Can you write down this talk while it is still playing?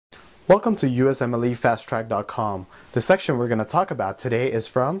Welcome to USMLEFasttrack.com. The section we're going to talk about today is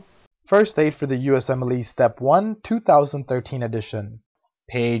from First Aid for the USMLE Step 1, 2013 edition.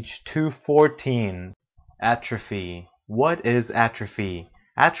 Page 214. Atrophy. What is atrophy?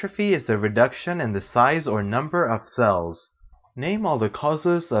 Atrophy is the reduction in the size or number of cells. Name all the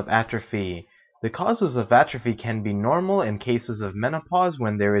causes of atrophy. The causes of atrophy can be normal in cases of menopause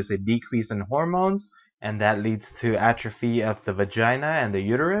when there is a decrease in hormones, and that leads to atrophy of the vagina and the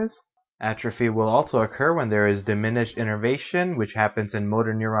uterus. Atrophy will also occur when there is diminished innervation, which happens in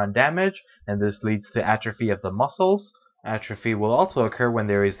motor neuron damage, and this leads to atrophy of the muscles. Atrophy will also occur when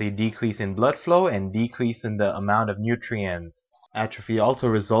there is a decrease in blood flow and decrease in the amount of nutrients. Atrophy also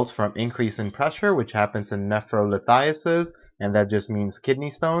results from increase in pressure, which happens in nephrolithiasis, and that just means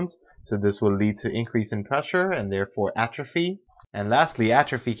kidney stones. So this will lead to increase in pressure and therefore atrophy. And lastly,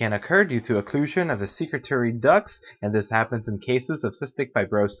 atrophy can occur due to occlusion of the secretory ducts, and this happens in cases of cystic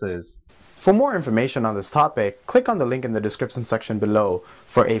fibrosis. For more information on this topic, click on the link in the description section below.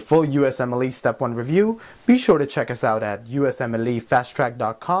 For a full USMLE Step 1 review, be sure to check us out at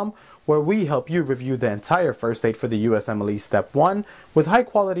USMLEFasttrack.com, where we help you review the entire first aid for the USMLE Step 1 with high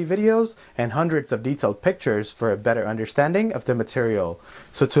quality videos and hundreds of detailed pictures for a better understanding of the material.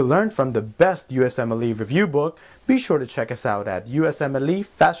 So to learn from the best USMLE review book, be sure to check us out at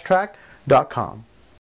USMLEFasttrack.com.